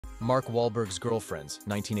Mark Wahlberg's girlfriends,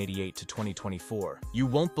 1988 to 2024. You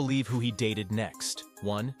won't believe who he dated next.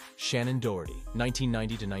 1. Shannen Doherty,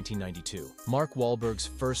 1990 to 1992. Mark Wahlberg's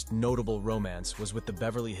first notable romance was with the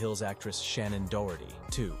Beverly Hills actress Shannen Doherty.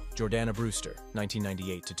 2. Jordana Brewster,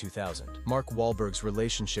 1998 to 2000. Mark Wahlberg's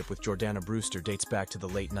relationship with Jordana Brewster dates back to the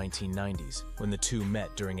late 1990s, when the two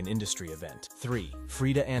met during an industry event. 3.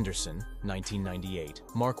 Frida Anderson, 1998.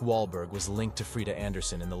 Mark Wahlberg was linked to Frida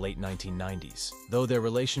Anderson in the late 1990s. Though their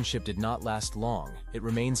relationship did not last long, it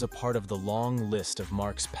remains a part of the long list of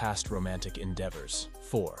Mark's past romantic endeavors.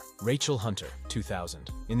 4. Rachel Hunter, 2000.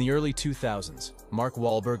 In the early 2000s, Mark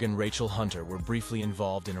Wahlberg and Rachel Hunter were briefly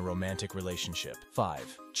involved in a romantic relationship.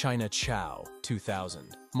 5. China Chow,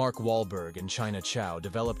 2000. Mark Wahlberg and China Chow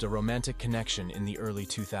developed a romantic connection in the early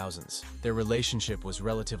 2000s. Their relationship was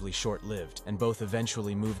relatively short-lived, and both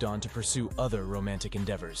eventually moved on to pursue other romantic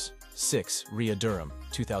endeavors. 6. Rhea Durham,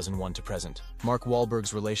 2001 to present. Mark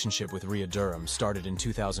Wahlberg's relationship with Rhea Durham started in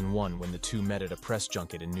 2001 when the two met at a press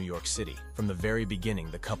junket in New York City. From the very beginning,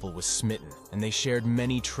 the couple was smitten, and they shared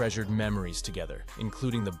many treasured memories together,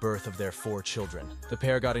 including the birth of their 4 children. The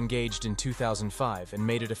pair got engaged in 2005 and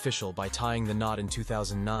made it official by tying the knot in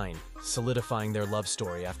 2009, solidifying their love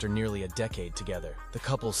story after nearly a decade together. The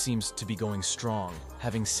couple seems to be going strong,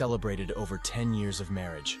 having celebrated over 10 years of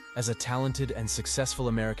marriage. As a talented and successful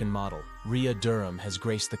American model, Rhea Durham has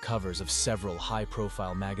graced the covers of several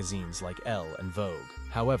high-profile magazines like Elle and Vogue.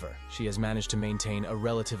 However, she has managed to maintain a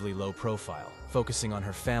relatively low profile, focusing on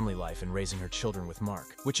her family life and raising her children with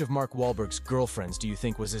Mark. Which of Mark Wahlberg's girlfriends do you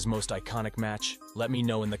think was his most iconic match? Let me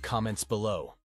know in the comments below.